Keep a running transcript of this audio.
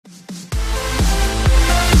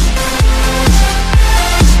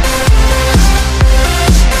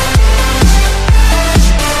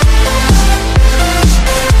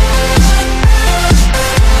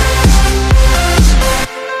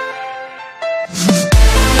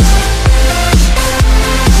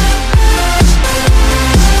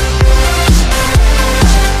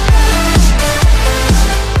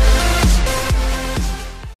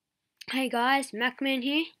guys, MacMan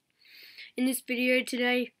here. In this video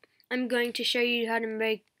today, I'm going to show you how to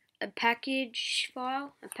make a package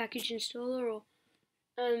file, a package installer,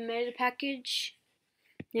 or made a package.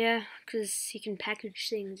 Yeah, because you can package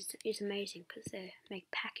things. It's amazing because they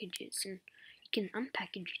make packages and you can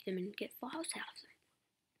unpackage them and get files out of them.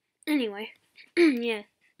 Anyway, yeah.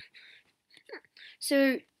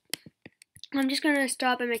 So I'm just going to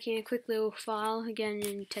start by making a quick little file again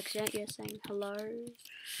in text out, saying hello.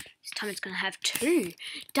 This time it's going to have 2.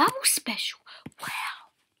 Double special.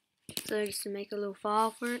 Wow. So just to make a little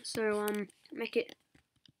file for it. So make it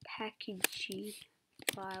PacKaGe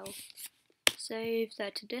file. Save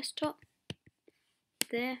that to desktop.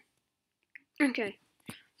 There. Okay.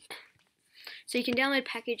 So you can download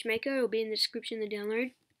Package Maker. It will be in the description of the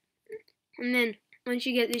download. And then once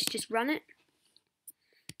you get this, just run it.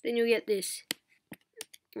 Then you'll get this.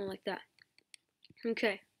 Or like that.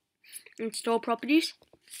 Okay. Install properties.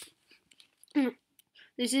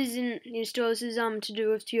 This isn't install, this is to do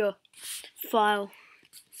with your file.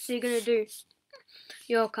 So you're gonna do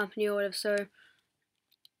your company or whatever, so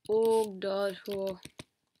org.or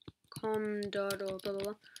com.or blah blah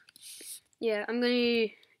blah. Yeah, I'm gonna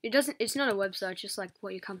it's not a website, it's just like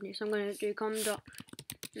what your company is. So I'm gonna do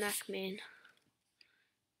com.macman.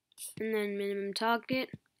 And then minimum target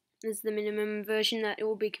is the minimum version that it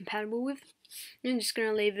will be compatible with. I'm just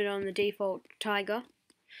gonna leave it on the default Tiger.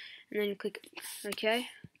 And then click OK.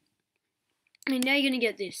 And now you're going to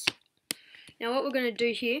get this. Now what we're going to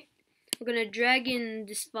do here, we're going to drag in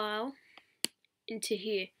this file into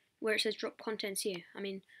here, where it says drop contents here. I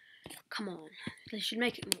mean, come on. They should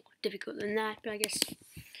make it more difficult than that, but I guess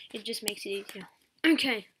it just makes it easier.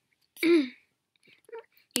 Okay. You're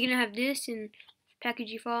going to have this in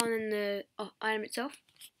PacKaGe file and then the item itself.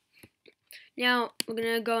 Now we're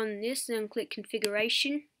going to go on this and click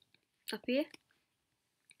configuration up here.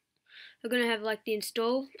 We're going to have like the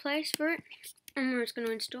install place for it, and where it's going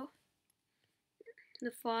to install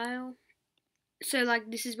the file. So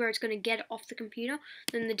like this is where it's going to get it off the computer,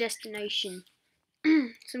 then the destination. So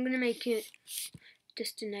I'm going to make it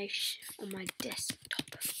destination on my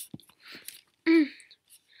desktop.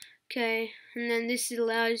 Okay, and then this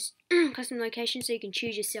allows custom location, so you can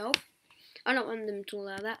choose yourself. I don't want them to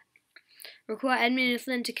allow that. Require admin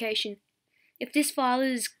authentication. If this file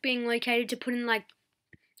is being located to put in like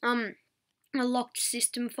a locked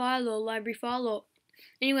system file or library file or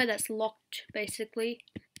anywhere that's locked basically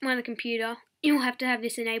on the computer, you'll have to have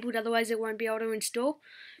this enabled, otherwise it won't be able to install.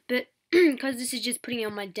 But because this is just putting it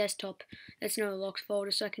on my desktop, that's not a locked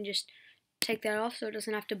folder, so I can just take that off so it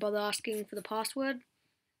doesn't have to bother asking for the password.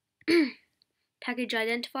 Package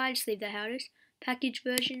identifier, just leave that how it is. Package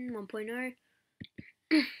version 1.0.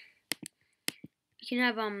 You can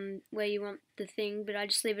have where you want the thing, but I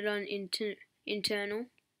just leave it on internal.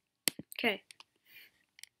 Okay,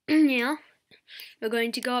 now we're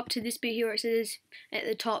going to go up to this bit here where it says at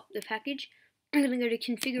the top the package. I'm going to go to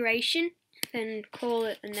configuration and call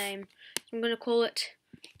it a name. So I'm going to call it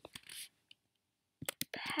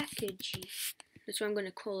PacKaGe. That's what I'm going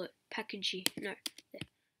to call it. PacKaGe. No, there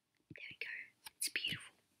we go. It's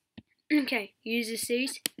beautiful. Okay, user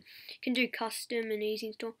sees. You can do custom and easy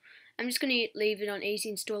install. I'm just going to leave it on easy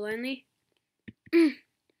install only.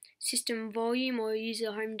 System volume or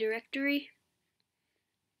user home directory.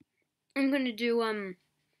 I'm going to do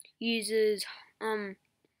users home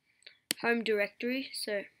directory,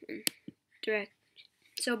 so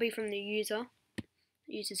it'll be from the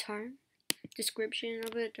user's home. Description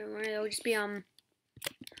of it, don't worry, it'll just be hello.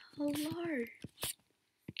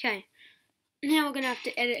 Okay, now we're going to have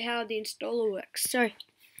to edit how the installer works. So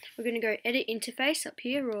we're going to go edit interface up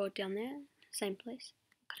here or down there, same place.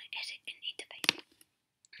 We're going to edit an interface.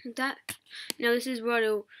 Like that. Now this is what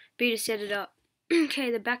it'll be to set it up. Okay,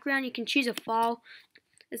 the background, you can choose a file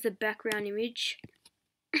as the background image.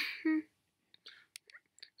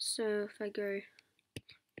 So if I go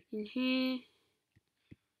in here,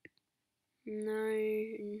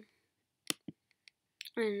 I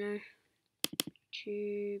don't know,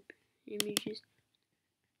 tube images,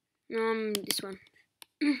 this one.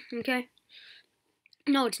 Okay,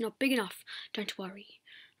 no, it's not big enough, don't worry.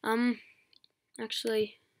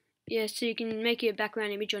 Actually, yeah, so you can make your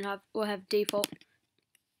background image or have default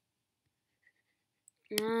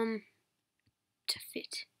to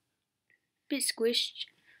fit. Bit squished,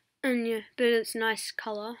 and yeah, but it's nice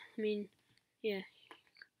color. I mean, yeah,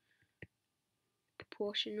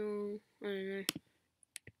 proportional. I don't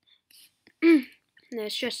know. No,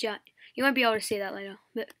 it's just yeah. You won't be able to see that later.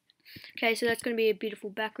 But okay, so that's going to be a beautiful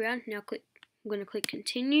background. Now I'm going to click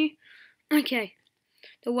continue. Okay.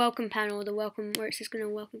 The welcome panel, the welcome where it says going to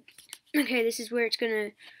welcome. Okay, this is where it's going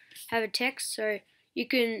to have a text, so you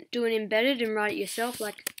can do an embedded and write it yourself,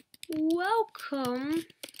 like welcome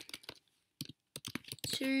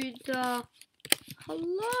to the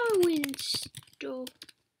hello installer.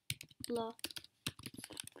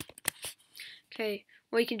 Okay,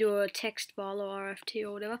 or you can do a text file or RFT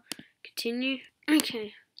or whatever. Continue.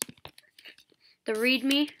 Okay. The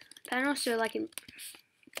README panel, so like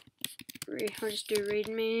I'll just do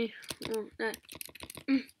README. Oh, no.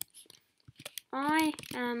 I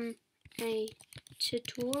am a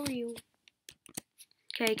tutorial.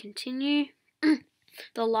 Okay, continue.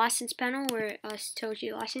 The license panel where it tells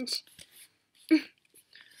you license.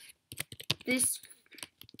 This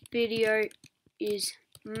video is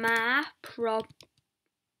my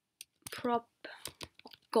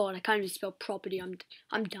God, I can't even spell property.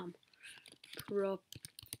 I'm dumb.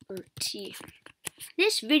 Property.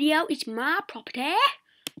 This video is my property.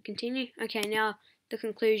 Continue. Okay, now the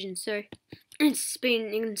conclusion. So it's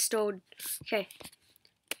been installed. Okay.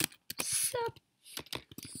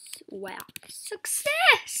 Wow.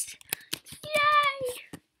 Success!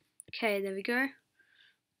 Yay! Okay, there we go.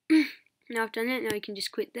 Now I've done it. Now you can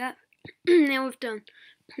just quit that. Now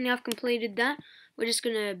I've completed that. We're just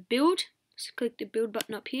gonna build. So click the build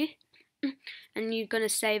button up here, and you're gonna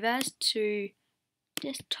save as to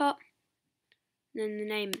desktop. Then the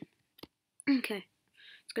name. Okay,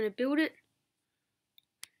 it's gonna build it.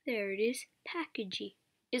 There it is, PacKaGe.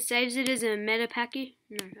 It saves it as a meta package.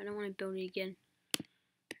 No, I don't want to build it again.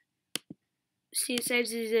 See, it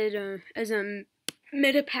saves it as a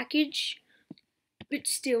meta package, but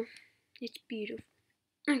still, it's beautiful.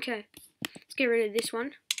 Okay, let's get rid of this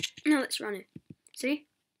one. Now let's run it. See?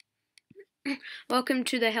 Welcome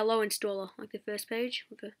to the hello installer, like the first page.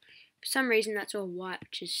 For some reason that's all white,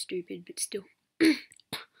 which is stupid, but still.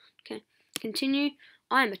 Okay, continue.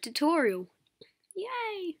 I'm a tutorial.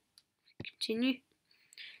 Yay! Continue.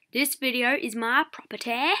 This video is my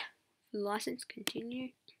property. License, continue.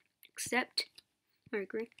 Accept. I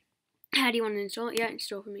agree. How do you want to install it? Yeah,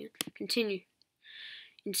 install for me. Continue.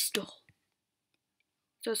 Install.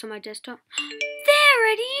 It's also my desktop.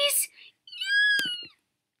 There it is!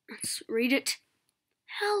 Let's read it.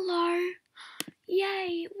 Hello.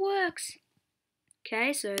 Yay, it works.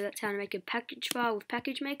 Okay, so that's how to make a package file with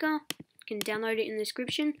Package Maker. You can download it in the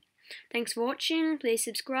description. Thanks for watching. Please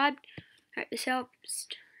subscribe. Hope this helps.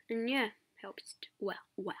 And yeah, helps. Wow.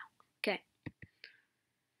 Okay.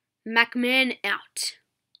 MacMan out.